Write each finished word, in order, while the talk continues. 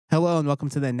Hello and welcome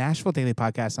to the Nashville Daily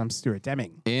Podcast. I'm Stuart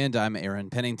Deming. And I'm Aaron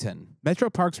Pennington. Metro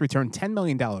Parks returned $10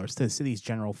 million to the city's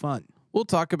general fund. We'll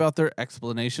talk about their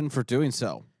explanation for doing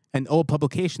so. An old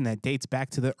publication that dates back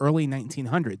to the early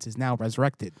 1900s is now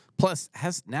resurrected. Plus,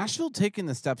 has Nashville taken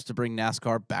the steps to bring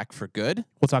NASCAR back for good?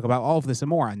 We'll talk about all of this and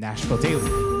more on Nashville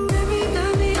Daily.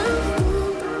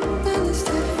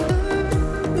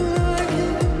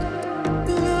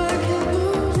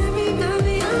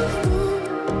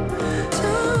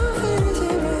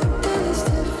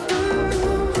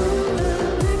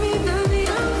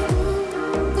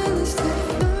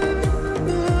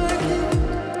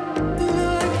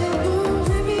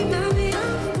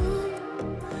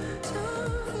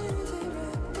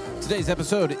 Today's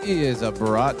episode is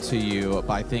brought to you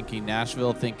by Thinking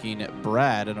Nashville, Thinking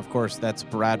Brad. And of course, that's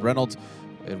Brad Reynolds,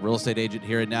 a real estate agent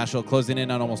here in Nashville, closing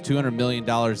in on almost $200 million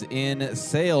in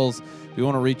sales. If you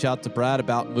want to reach out to Brad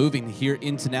about moving here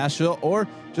into Nashville or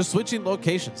just switching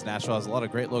locations, Nashville has a lot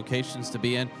of great locations to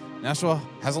be in. Nashville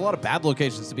has a lot of bad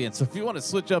locations to be in. So if you want to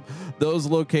switch up those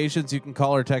locations, you can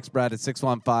call or text Brad at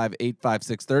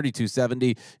 615-856-3270.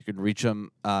 You can reach him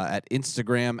at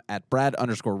Instagram at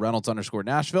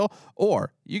Brad_Reynolds_Nashville,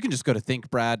 or you can just go to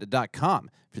thinkbrad.com.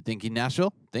 If you're thinking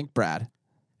Nashville, think Brad.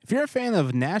 If you're a fan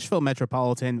of Nashville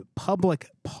Metropolitan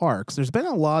Public Parks, there's been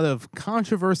a lot of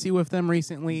controversy with them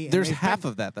recently. There's half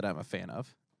of that I'm a fan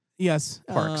of. Yes.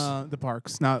 Parks. The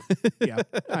parks. Not, yeah,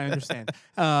 I understand.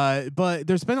 But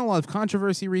there's been a lot of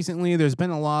controversy recently. There's been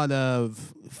a lot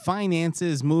of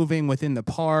finances moving within the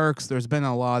parks. There's been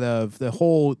a lot of the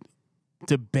whole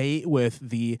debate with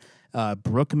the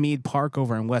Brookmead Park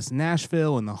over in West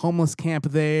Nashville and the homeless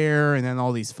camp there, and then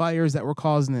all these fires that were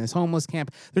caused in this homeless camp.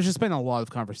 There's just been a lot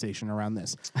of conversation around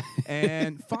this.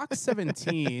 And Fox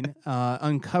 17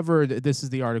 uncovered, this is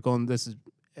the article, and this is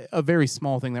a very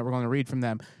small thing that we're going to read from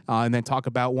them, and then talk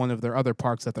about one of their other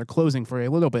parks that they're closing for a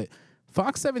little bit.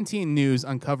 Fox 17 News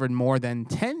uncovered more than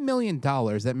 $10 million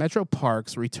that Metro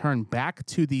Parks returned back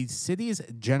to the city's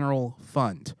general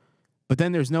fund. But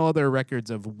then there's no other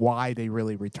records of why they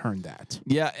really returned that.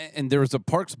 Yeah, and there was a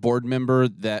Parks board member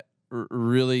that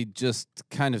really just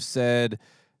kind of said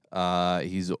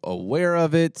he's aware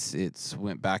of it. It's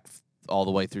went back all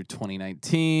the way through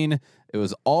 2019. It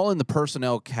was all in the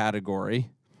personnel category.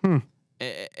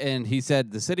 And he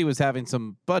said the city was having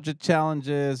some budget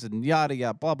challenges and yada,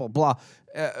 yada, blah, blah, blah.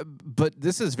 But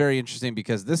this is very interesting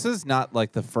because this is not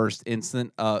like the first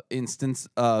instance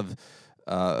of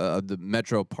the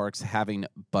Metro Parks having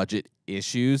budget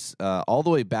issues. All the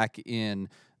way back in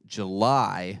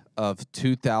July of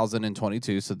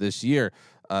 2022, so this year,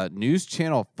 News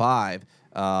Channel 5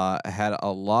 had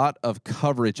a lot of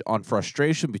coverage on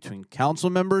frustration between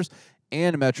council members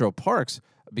and Metro Parks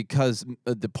because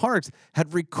the parks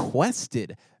had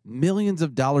requested millions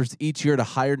of dollars each year to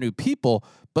hire new people,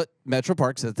 but Metro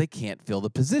Parks says they can't fill the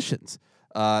positions.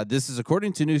 This is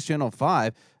according to News Channel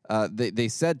 5. They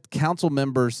said council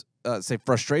members say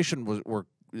frustration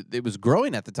was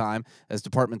growing at the time as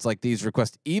departments like these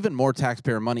request even more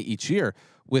taxpayer money each year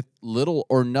with little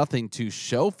or nothing to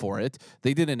show for it.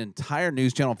 They did an entire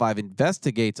News Channel 5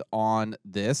 investigate on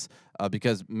this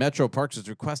because Metro Parks is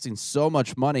requesting so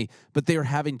much money, but they are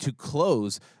having to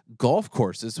close golf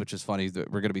courses, which is funny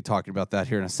that we're going to be talking about that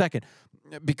here in a second,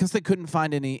 because they couldn't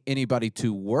find anybody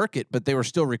to work it, but they were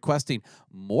still requesting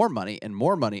more money and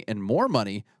more money and more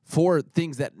money for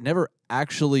things that never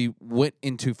actually went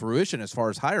into fruition as far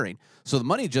as hiring. So the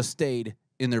money just stayed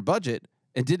in their budget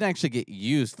and didn't actually get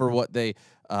used for what they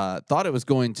thought it was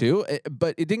going to,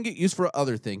 but it didn't get used for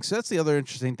other things. So that's the other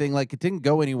interesting thing. Like, it didn't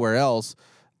go anywhere else.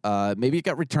 Maybe it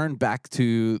got returned back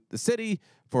to the city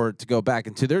for it to go back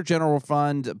into their general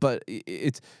fund, but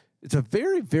it's a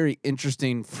very, very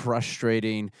interesting,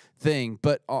 frustrating thing.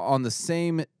 But on the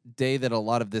same day that a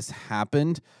lot of this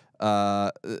happened,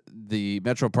 the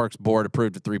Metro Parks Board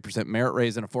approved a 3% merit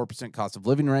raise and a 4% cost of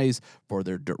living raise for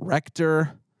their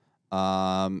director.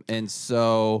 And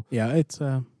so, Yeah, it's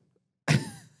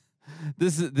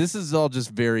this is all just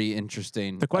very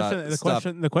interesting. the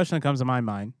question that comes to my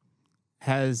mind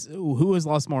who has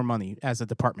lost more money as a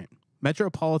department?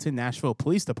 Metropolitan Nashville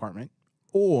Police Department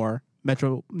or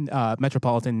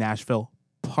Metropolitan Nashville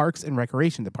Parks and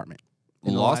Recreation Department?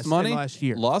 Lost money last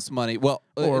year. Lost money. Well,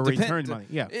 or returned money.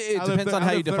 Yeah, it depends on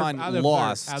how you define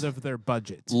lost. Out of their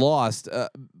budget. Lost.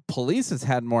 Police has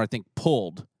had more, I think,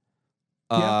 pulled.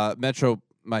 Yeah. Metro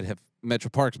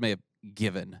Parks may have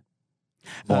given.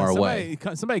 more away.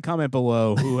 Somebody comment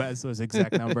below who has those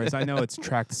exact numbers. I know it's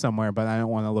tracked somewhere, but I don't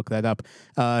want to look that up.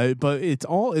 But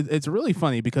it's really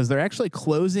funny because they're actually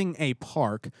closing a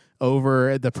park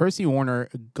over the Percy Warner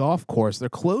golf course. They're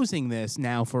closing this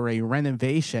now for a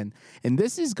renovation, and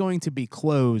this is going to be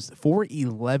closed for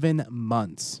 11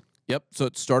 months. Yep. So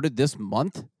it started this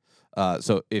month.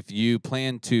 So if you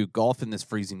plan to golf in this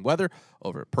freezing weather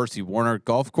over at Percy Warner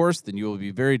Golf Course, then you will be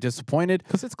very disappointed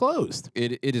because it's closed.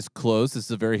 It is closed. This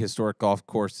is a very historic golf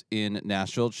course in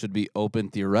Nashville. It should be open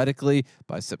theoretically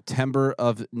by September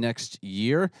of next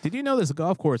year. Did you know this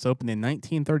golf course opened in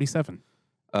 1937?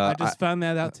 I just found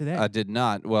that out today. I did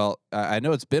not. Well, I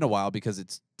know it's been a while because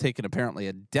it's taken apparently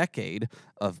a decade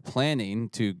of planning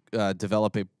to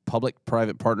develop a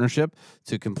public-private partnership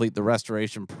to complete the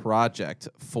restoration project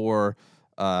for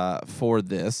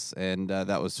this. And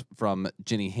that was from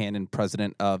Jenny Hannon,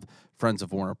 president of Friends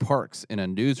of Warner Parks, in a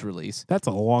news release. That's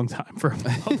a long time for a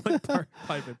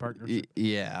public-private partnership.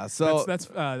 Yeah. So that's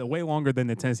way longer than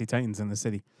the Tennessee Titans in the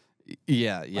city.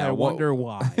 Yeah. I wonder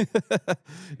why.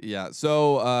 Yeah.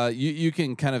 So you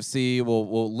can kind of see,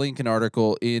 we'll link an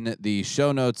article in the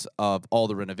show notes of all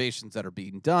the renovations that are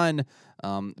being done.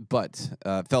 But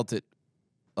felt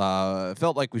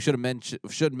like we should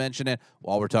mention it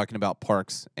while we're talking about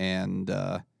parks and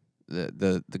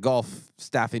the golf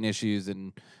staffing issues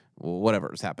and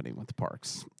whatever is happening with the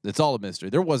parks. It's all a mystery.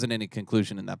 There wasn't any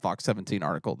conclusion in that Fox 17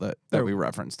 article that we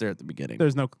referenced there at the beginning.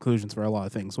 There's no conclusions for a lot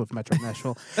of things with Metro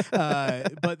Nashville.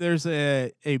 But there's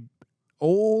a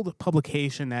old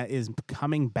publication that is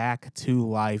coming back to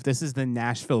life. This is the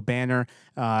Nashville Banner.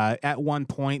 At one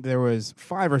point, there was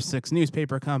 5 or 6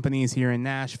 newspaper companies here in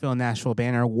Nashville. Nashville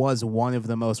Banner was one of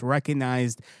the most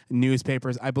recognized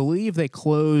newspapers. I believe they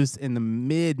closed in the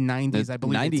mid-90s. I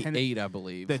believe 98, I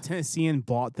believe. The Tennessean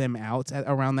bought them out at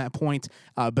around that point.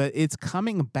 But it's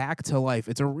coming back to life.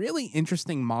 It's a really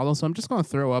interesting model. So I'm just going to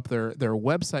throw up their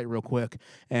website real quick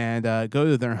and go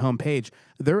to their homepage.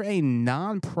 They're a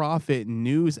nonprofit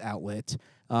news outlet.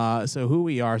 So who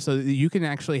we are, so you can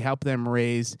actually help them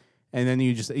raise, and then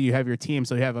you have your team.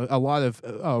 So you have a lot of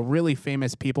really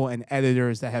famous people and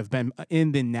editors that have been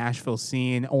in the Nashville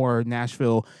scene or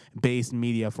Nashville-based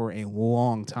media for a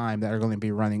long time that are going to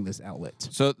be running this outlet.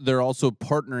 So they're also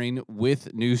partnering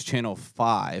with News Channel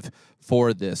 5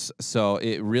 for this. So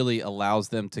it really allows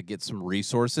them to get some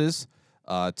resources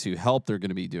to help. They're going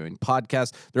to be doing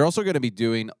podcasts. They're also going to be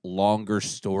doing longer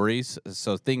stories.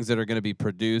 So things that are going to be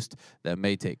produced that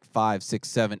may take 5, 6,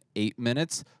 7, 8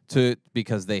 minutes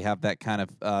because they have that kind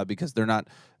of, because they're not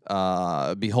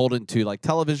beholden to like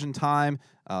television time.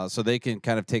 So they can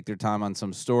kind of take their time on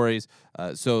some stories.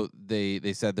 So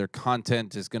they said their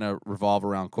content is going to revolve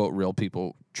around, quote, real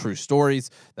people, true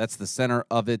stories. That's the center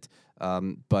of it.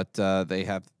 But they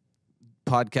have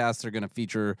podcasts. They're going to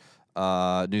feature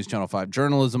News Channel 5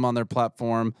 journalism on their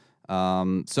platform.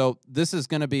 So this is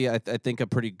going to be, I think, a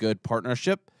pretty good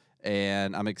partnership,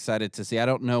 and I'm excited to see. I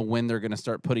don't know when they're going to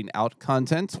start putting out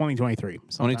content. 2023.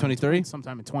 2023?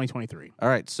 Sometime in 2023. All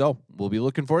right, so we'll be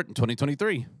looking for it in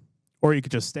 2023. Or you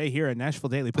could just stay here at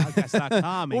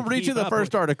NashvilleDailyPodcast.com. We'll read you the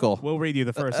first article. We'll read you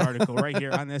the first article right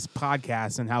here on this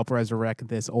podcast and help resurrect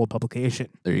this old publication.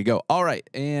 There you go. All right,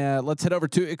 and let's head over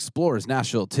to Explorer's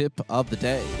Nashville Tip of the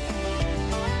Day.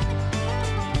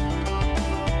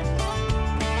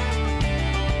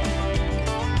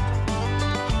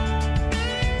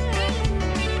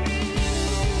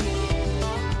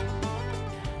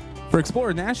 For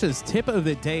Explorer Nash's tip of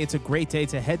the day, it's a great day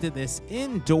to head to this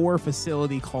indoor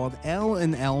facility called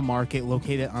L&L Market,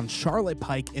 located on Charlotte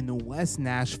Pike in West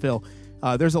Nashville.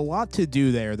 There's a lot to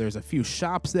do there. There's a few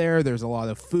shops there. There's a lot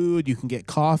of food. You can get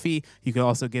coffee. You can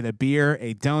also get a beer,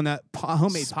 a donut,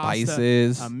 homemade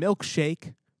spices, pasta, a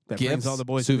milkshake that gifts, brings all the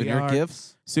boys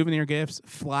souvenir gifts,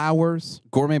 flowers,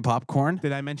 gourmet popcorn.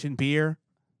 Did I mention beer?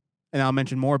 And I'll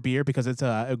mention more beer because it's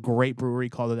a great brewery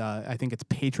called, I think it's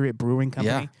Patriot Brewing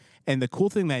Company. Yeah. And the cool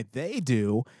thing that they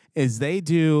do is they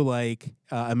do like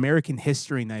American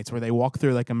history nights where they walk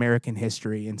through like American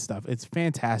history and stuff. It's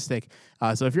fantastic.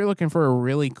 So if you're looking for a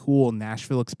really cool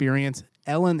Nashville experience,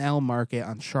 L&L Market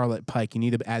on Charlotte Pike, you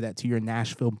need to add that to your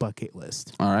Nashville bucket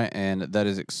list. All right. And that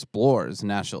is Explorer's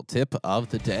Nashville Tip of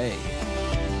the Day.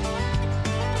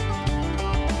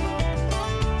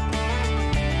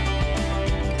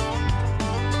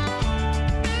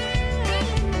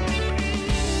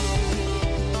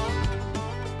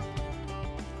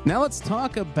 Now let's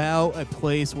talk about a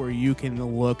place where you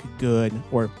can look good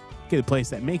or Get a place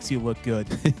that makes you look good.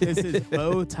 This is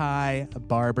Bowtie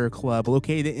Barber Club,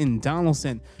 located in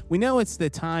Donaldson. We know it's the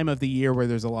time of the year where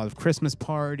there's a lot of Christmas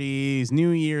parties,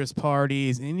 New Year's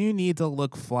parties, and you need to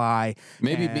look fly.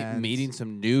 Maybe meeting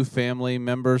some new family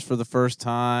members for the first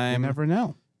time. You never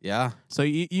know. Yeah. So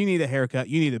you need a haircut,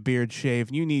 you need a beard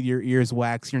shave, you need your ears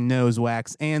waxed, your nose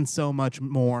waxed, and so much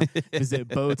more. Visit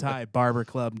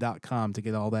bowtiebarberclub.com to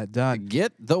get all that done.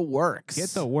 Get the works. Get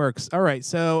the works. All right,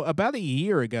 so about a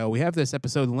year ago, we have this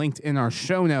episode linked in our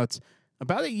show notes.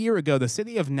 About a year ago, the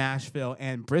city of Nashville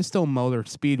and Bristol Motor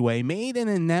Speedway made an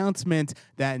announcement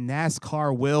that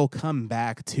NASCAR will come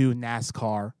back to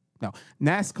NASCAR. No,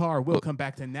 NASCAR will come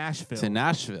back to Nashville. To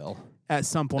Nashville. At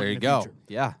some point there in you the go. future.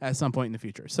 Yeah. At some point in the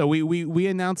future. So we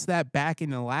announced that back in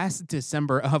the last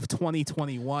December of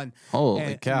 2021.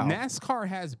 Holy cow. NASCAR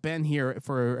has been here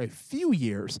for a few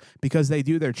years because they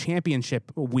do their championship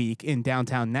week in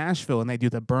downtown Nashville and they do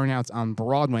the burnouts on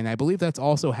Broadway. And I believe that's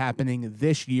also happening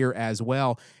this year as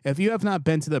well. If you have not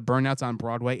been to the burnouts on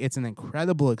Broadway, it's an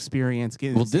incredible experience.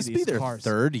 Will this be their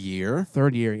third year?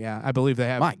 Third year, yeah. I believe they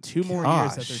have two more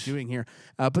years that they're doing here.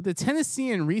 But the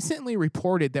Tennessean recently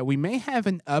reported that we may have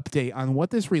an update on what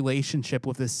this relationship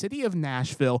with the city of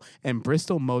Nashville and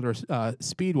Bristol Motor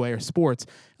Speedway or Sports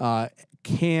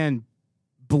can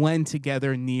blend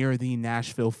together near the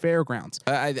Nashville Fairgrounds.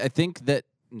 I think that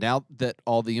now that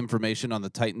all the information on the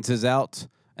Titans is out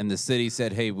and the city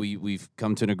said, hey, we've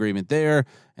come to an agreement there,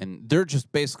 and they're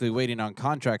just basically waiting on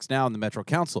contracts now in the Metro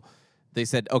Council, they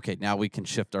said, okay, now we can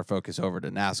shift our focus over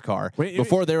to NASCAR.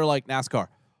 Before they were like, NASCAR,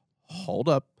 hold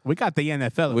up. We got the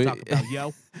NFL to talk about,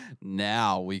 yo.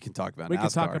 Now we can talk about NASCAR. We can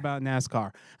talk about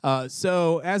NASCAR.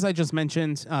 So as I just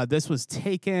mentioned, this was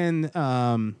taken,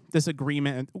 this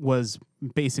agreement was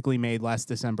basically made last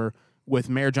December with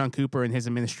Mayor John Cooper and his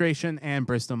administration and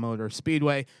Bristol Motor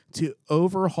Speedway to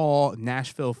overhaul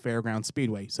Nashville Fairgrounds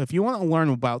Speedway. So if you want to learn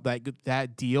about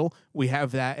that deal, we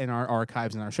have that in our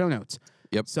archives and our show notes.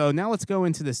 Yep. So now let's go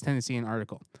into this Tennessean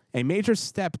article. A major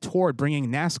step toward bringing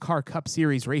NASCAR Cup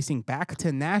Series racing back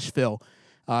to Nashville,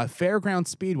 Fairgrounds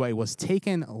Speedway was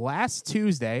taken last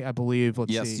Tuesday, I believe.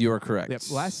 Yes, you are correct.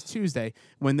 Yep, last Tuesday,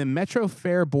 when the Metro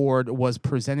Fair Board was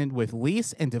presented with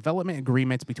lease and development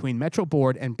agreements between Metro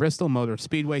Board and Bristol Motor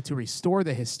Speedway to restore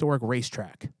the historic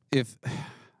racetrack.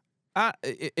 Am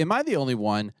I the only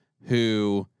one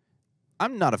who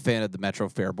I'm not a fan of the Metro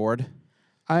Fair Board?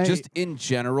 Just in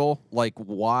general, like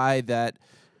why that?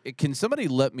 Can somebody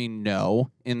let me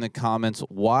know in the comments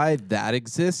why that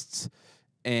exists?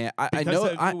 And I know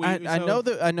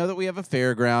that we have a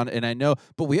fairground, and I know,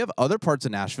 but we have other parts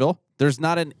of Nashville. There's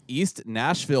not an East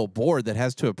Nashville board that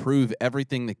has to approve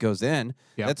everything that goes in.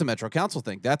 Yep. That's a Metro Council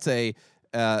thing. That's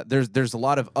there's a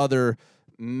lot of other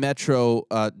Metro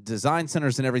design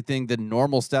centers and everything, the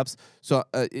normal steps. So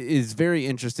it is very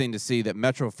interesting to see that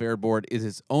Metro Fair Board is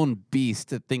its own beast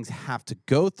that things have to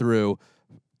go through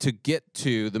to get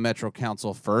to the Metro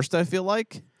Council first, I feel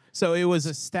like. So it was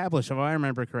established, if I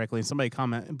remember correctly, and somebody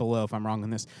comment below if I'm wrong on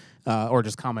this, or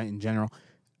just comment in general.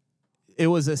 It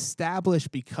was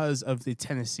established because of the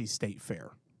Tennessee State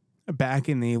Fair back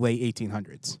in the late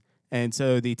 1800s. And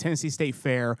so the Tennessee State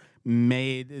Fair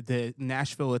made the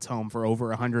Nashville its home for over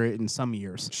 100 and some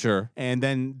years. Sure. And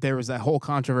then there was that whole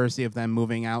controversy of them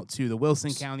moving out to the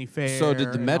Wilson County Fair. So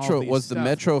did the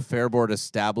Metro Fair Board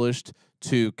established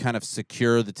to kind of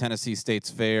secure the Tennessee State's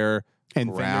Fair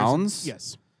and grounds?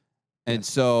 Yes. And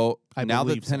so now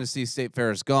that Tennessee State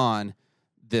Fair is gone,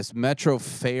 this Metro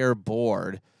Fair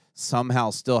Board somehow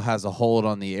still has a hold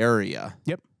on the area.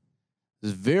 Yep.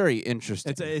 It's very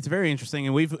interesting. It's very interesting,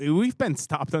 and we've been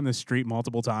stopped on the street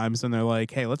multiple times, and they're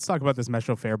like, "Hey, let's talk about this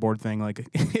Metro Fair Board thing." Like,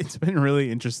 it's been really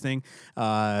interesting,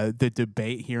 the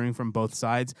debate, hearing from both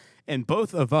sides, and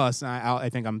both of us. And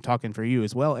I think I'm talking for you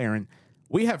as well, Aaron.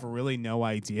 We have really no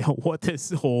idea what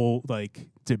this whole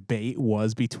debate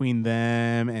was between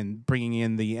them and bringing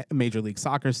in the Major League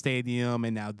Soccer stadium,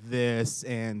 and now this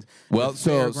and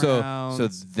so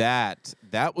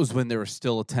that was when there was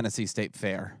still a Tennessee State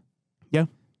Fair. Yeah,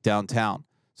 downtown.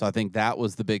 So I think that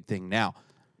was the big thing. Now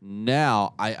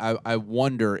I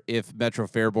wonder if Metro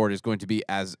Fair Board is going to be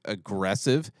as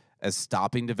aggressive as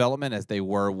stopping development as they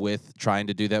were with trying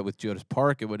to do that with Geodis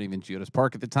Park. It wasn't even Geodis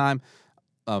Park at the time.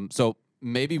 So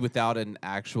maybe without an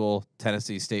actual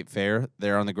Tennessee State Fair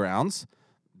there on the grounds,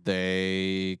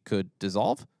 they could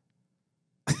dissolve.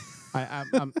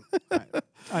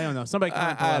 I don't know. Somebody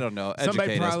comment below. I don't know.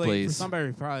 Educate us, please.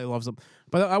 Somebody probably loves them.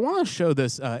 But I want to show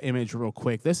this image real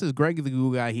quick. This is Greg the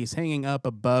Goo Guy. He's hanging up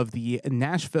above the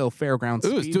Nashville Fairgrounds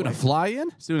Speedway. He's doing a fly-in?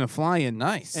 He's doing a fly-in.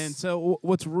 Nice. And so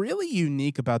what's really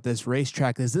unique about this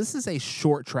racetrack is this is a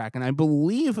short track, and I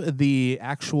believe the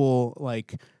actual,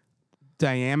 like,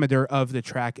 diameter of the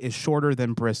track is shorter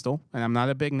than Bristol, and I'm not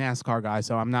a big NASCAR guy,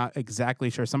 so I'm not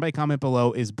exactly sure. Somebody comment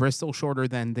below, is Bristol shorter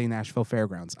than the Nashville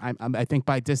Fairgrounds? I think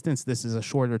by distance, this is a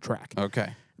shorter track.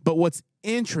 Okay. But what's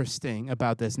interesting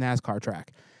about this NASCAR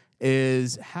track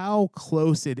is how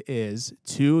close it is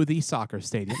to the soccer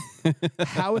stadium,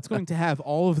 how it's going to have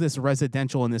all of this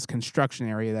residential in this construction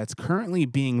area that's currently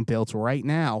being built right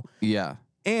now. Yeah.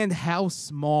 And how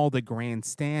small the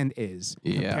grandstand is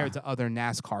compared to other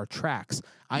NASCAR tracks.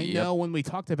 I know when we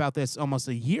talked about this almost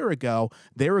a year ago,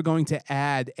 they were going to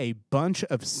add a bunch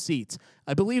of seats.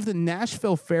 I believe the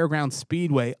Nashville Fairgrounds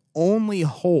Speedway only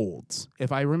holds,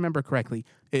 if I remember correctly,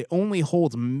 it only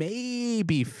holds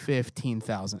maybe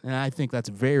 15,000. And I think that's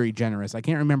very generous. I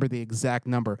can't remember the exact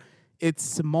number. It's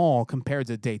small compared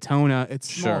to Daytona.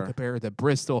 It's small compared to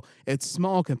Bristol. It's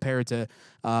small compared to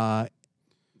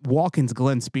Watkins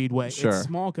Glen Speedway. It's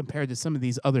small compared to some of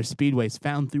these other speedways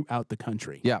found throughout the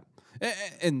country. Yeah.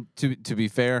 And to be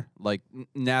fair, like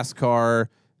NASCAR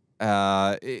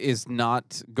is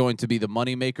not going to be the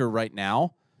moneymaker right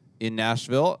now in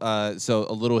Nashville. So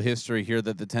a little history here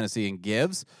that the Tennessean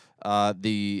gives.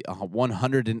 The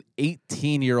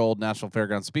 118-year-old Nashville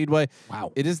Fairgrounds Speedway.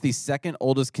 Wow. It is the second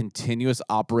oldest continuous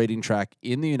operating track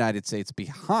in the United States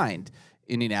behind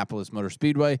Indianapolis Motor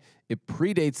Speedway. It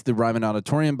predates the Ryman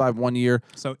Auditorium by 1 year.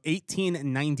 So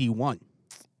 1891.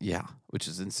 Yeah, which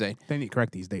is insane. They need to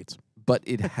correct these dates. But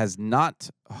it has not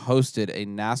hosted a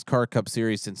NASCAR Cup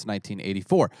Series since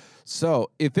 1984.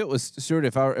 So if it was, Stuart,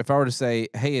 if I were to say,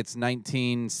 hey, it's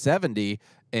 1970,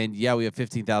 and yeah, we have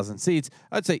 15,000 seats,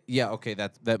 I'd say, yeah, okay,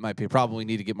 that might be a problem. We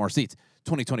need to get more seats.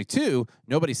 2022,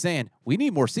 nobody's saying we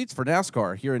need more seats for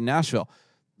NASCAR here in Nashville.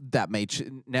 That may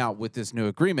now with this new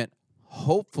agreement,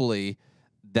 hopefully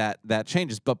that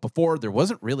changes. But before, there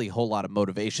wasn't really a whole lot of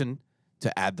motivation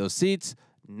to add those seats.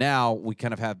 Now we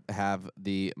kind of have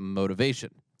the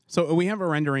motivation. So we have a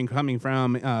rendering coming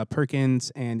from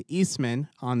Perkins and Eastman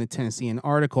on the Tennessean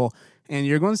article, and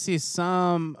you're going to see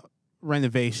some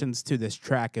renovations to this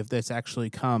track if this actually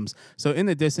comes. So in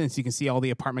the distance, you can see all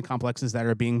the apartment complexes that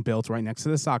are being built right next to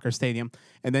the soccer stadium.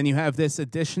 And then you have this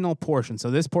additional portion. So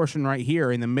this portion right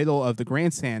here in the middle of the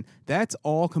grandstand, that's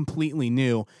all completely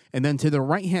new. And then to the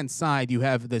right-hand side, you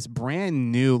have this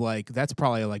brand new, like, that's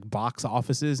probably like box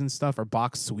offices and stuff, or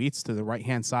box suites to the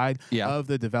right-hand side of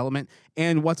the development.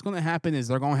 And what's going to happen is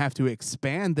they're going to have to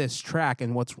expand this track.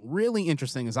 And what's really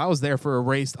interesting is I was there for a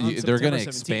race on They're going to 17th.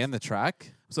 expand the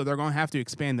track? So they're going to have to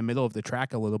expand the middle of the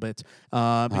track a little bit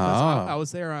because I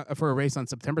was there for a race on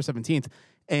September 17th,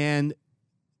 and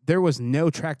there was no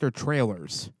tractor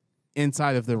trailers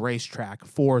inside of the racetrack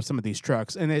for some of these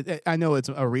trucks. And I know it's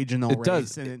a regional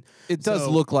race. It does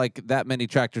look like that many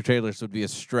tractor trailers would be a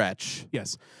stretch.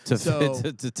 Yes. To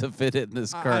fit it in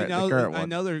this current one. I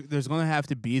know there's going to have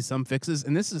to be some fixes.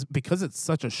 And this is because it's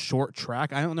such a short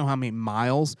track. I don't know how many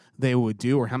miles they would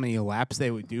do or how many laps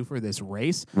they would do for this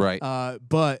race. Right.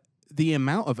 But the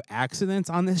amount of accidents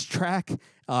on this track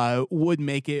would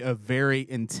make it a very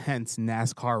intense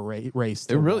NASCAR race.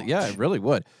 It really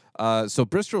would. So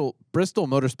Bristol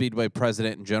Motor Speedway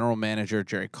president and general manager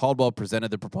Jerry Caldwell presented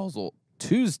the proposal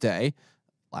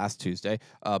last Tuesday.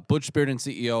 Butch Spearden,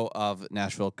 CEO of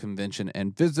Nashville Convention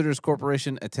and Visitors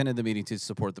Corporation, attended the meeting to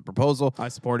support the proposal. I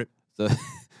support it. So,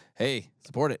 hey,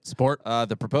 support it. Support.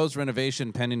 The proposed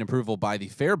renovation pending approval by the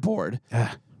Fair Board.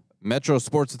 Metro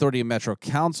Sports Authority and Metro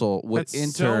Council would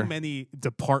That's so many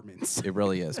departments. It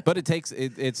really is. But it takes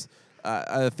it's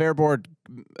a Fair Board.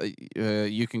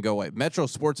 You can go away. Metro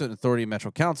Sports Authority and Metro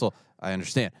Council. I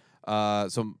understand.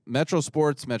 So Metro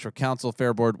Sports, Metro Council,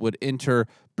 Fair Board would enter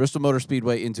Bristol Motor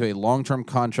Speedway into a long-term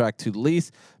contract to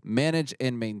lease, manage,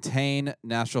 and maintain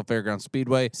Nashville Fairgrounds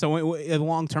Speedway. So a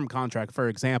long-term contract, for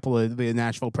example, the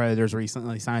Nashville Predators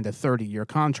recently signed a 30-year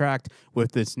contract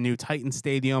with this new Titan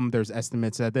Stadium. There's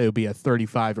estimates that it would be a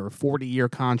 35 or 40-year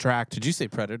contract. Did you say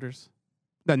Predators?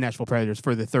 The Nashville Predators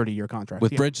for the 30-year contract.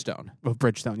 With Bridgestone. With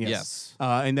Bridgestone, yes.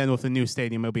 And then with the new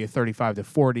stadium, it'll be a 35 to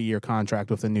 40-year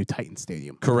contract with the new Titan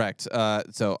Stadium. Correct.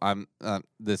 So I'm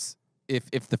this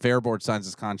if the Fair Board signs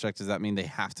this contract, does that mean they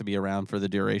have to be around for the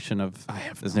duration of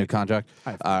this new contract?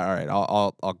 All right,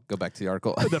 I'll go back to the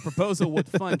article. The proposal would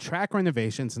fund track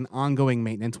renovations and ongoing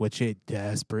maintenance, which it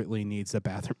desperately needs. The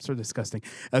bathrooms are disgusting,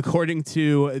 according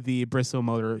to the Bristol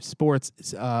Motor Sports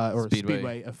or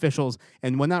Speedway officials,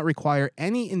 and would not require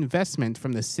any investment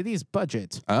from the city's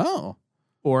budget. Oh.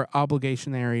 Or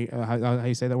obligationary, how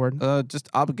you say that word? Just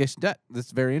obligation debt. This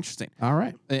is very interesting. All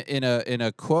right. In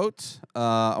a quote,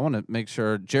 I want to make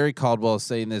sure Jerry Caldwell is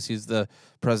saying this. He's the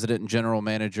president and general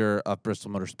manager of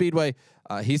Bristol Motor Speedway.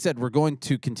 He said, we're going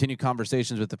to continue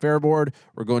conversations with the Fair Board.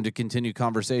 We're going to continue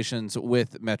conversations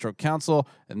with Metro Council.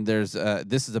 And this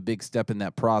is a big step in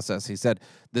that process. He said,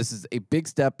 this is a big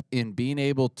step in being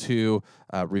able to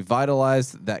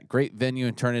revitalize that great venue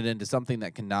and turn it into something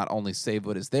that can not only save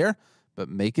what is there, but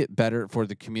make it better for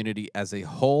the community as a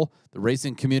whole, the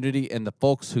racing community, and the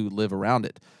folks who live around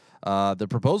it. The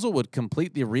proposal would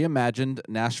complete the reimagined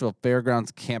Nashville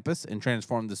Fairgrounds campus and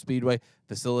transform the Speedway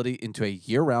facility into a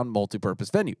year-round multi-purpose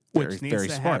venue. Which needs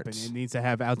to happen. It needs to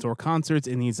have outdoor concerts.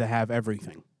 It needs to have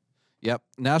everything. Yep.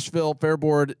 Nashville Fair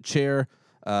Board Chair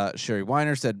Sherry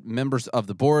Weiner said members of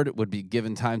the board would be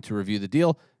given time to review the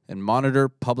deal and monitor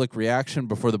public reaction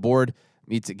before the board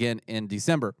meets again in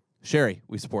December. Sherry,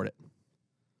 we support it.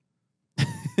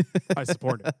 I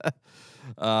support it.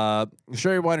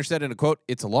 Sherry Weiner said in a quote,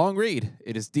 "It's a long read.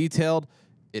 It is detailed.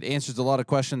 It answers a lot of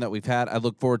questions that we've had. I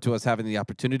look forward to us having the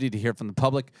opportunity to hear from the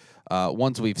public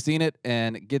once we've seen it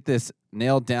and get this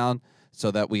nailed down so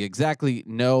that we exactly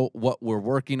know what we're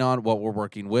working on, what we're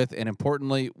working with, and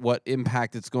importantly, what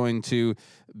impact it's going to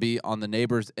be on the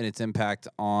neighbors and its impact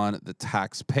on the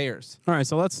taxpayers." All right,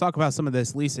 so let's talk about some of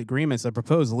this lease agreements. The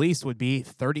proposed lease would be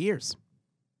 30 years.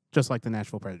 Just like the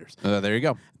Nashville Predators. There you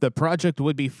go. The project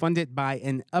would be funded by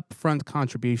an upfront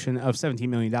contribution of $17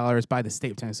 million by the state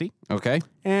of Tennessee. Okay.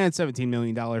 And $17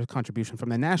 million contribution from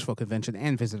the Nashville Convention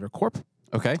and Visitor Corp.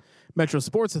 Okay. Metro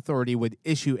Sports Authority would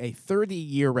issue a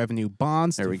 30-year revenue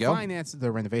bonds to finance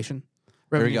the renovation.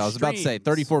 There we go. I was about to say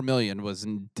 $34 million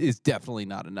is definitely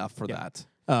not enough for that.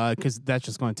 Because that's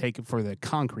just going to take it for the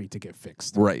concrete to get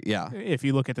fixed. Right, yeah. If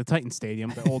you look at the Titan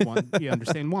Stadium, the old one, you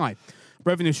understand why.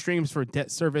 Revenue streams for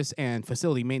debt service and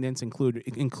facility maintenance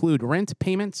include rent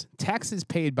payments, taxes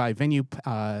paid by venue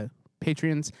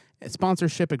patrons,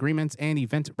 sponsorship agreements, and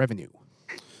event revenue.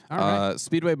 All right.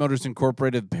 Speedway Motors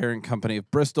Incorporated, parent company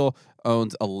of Bristol,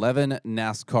 owns 11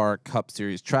 NASCAR Cup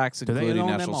Series tracks, including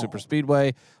National Super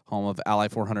Speedway, home of Ally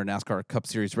 400 NASCAR Cup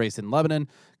Series race in Lebanon.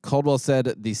 Caldwell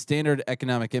said the standard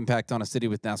economic impact on a city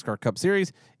with NASCAR Cup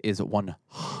Series is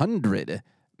 $100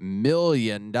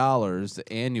 million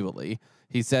annually.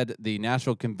 He said the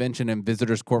Nashville Convention and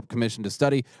Visitors Corp commissioned a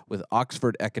study with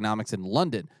Oxford Economics in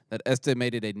London that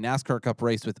estimated a NASCAR Cup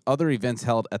race with other events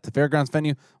held at the Fairgrounds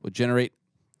venue would generate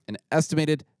an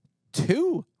estimated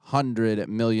 $200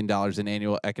 million in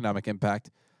annual economic impact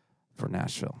for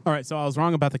Nashville. All right, so I was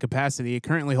wrong about the capacity. It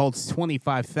currently holds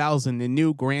 25,000. The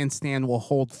new grandstand will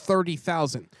hold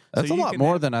 30,000. That's a lot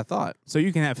more than I thought. So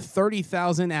you can have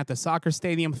 30,000 at the soccer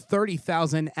stadium,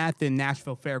 30,000 at the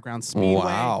Nashville Fairgrounds Speedway.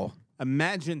 Wow.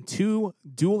 Imagine two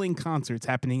dueling concerts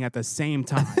happening at the same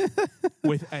time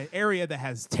with an area that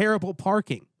has terrible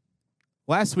parking.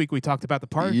 Last week, we talked about the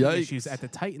parking issues at the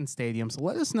Titan Stadium, so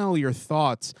let us know your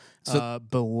thoughts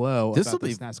below about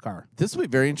this NASCAR. This will be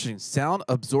very interesting. Sound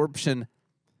absorption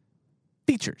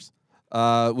features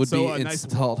would be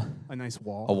installed. A nice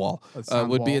wall. A wall.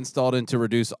 Would be installed in to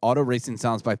reduce auto racing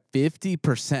sounds by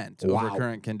 50% over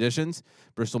current conditions.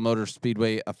 Bristol Motor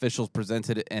Speedway officials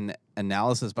presented an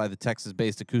analysis by the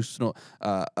Texas-based acoustical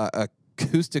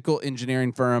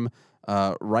engineering firm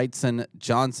Wrightson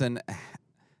Johnson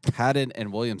Haddon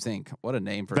and Williams Inc. What a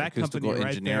name for an acoustical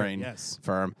engineering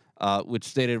firm, which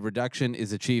stated reduction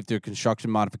is achieved through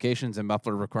construction modifications and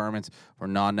muffler requirements for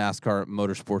non-NASCAR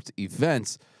motorsports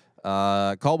events.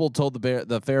 Caldwell told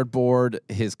the Fair Board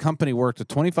his company worked with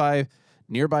 25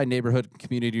 nearby neighborhood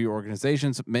community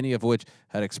organizations, many of which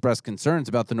had expressed concerns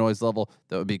about the noise level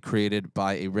that would be created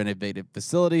by a renovated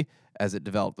facility. As it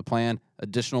developed the plan,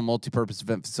 additional multi-purpose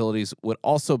event facilities would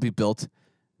also be built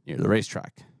near the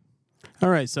racetrack. All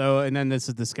right, so, and then this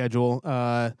is the schedule.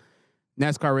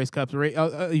 NASCAR Race Cups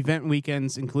event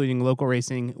weekends, including local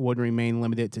racing, would remain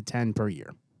limited to 10 per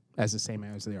year, as the same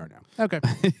as they are now. Okay.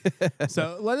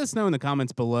 So let us know in the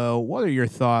comments below, what are your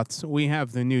thoughts? We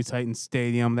have the new Titan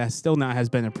Stadium that still not has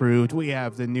been approved. We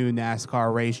have the new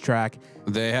NASCAR racetrack.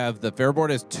 They have, the Fair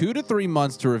Board has 2 to 3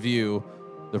 months to review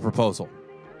the proposal.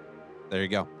 There you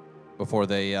go. Before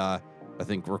they, I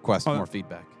think, request more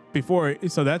feedback.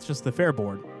 So that's just the Fair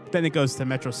Board. Then it goes to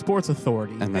Metro Sports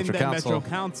Authority and Metro Council. Metro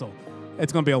Council.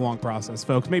 It's going to be a long process,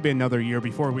 folks. Maybe another year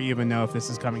before we even know if this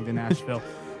is coming to Nashville.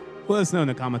 Let us know in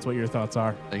the comments what your thoughts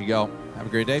are. There you go. Have a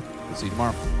great day. We'll see you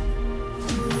tomorrow.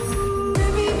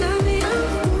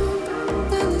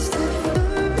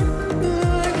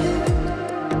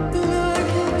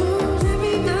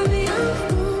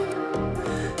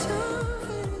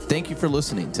 Thank you for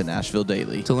listening to Nashville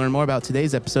Daily. To learn more about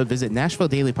today's episode, visit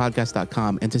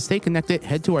NashvilleDailyPodcast.com. And to stay connected,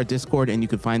 head to our Discord, and you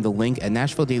can find the link at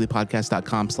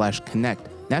NashvilleDailyPodcast.com/connect.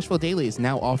 Nashville Daily is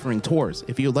now offering tours.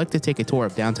 If you would like to take a tour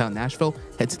of downtown Nashville,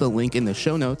 head to the link in the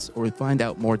show notes or find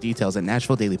out more details at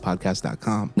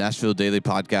NashvilleDailyPodcast.com. Nashville Daily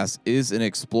Podcast is an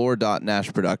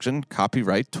Explore.Nash production,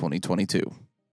 copyright 2022.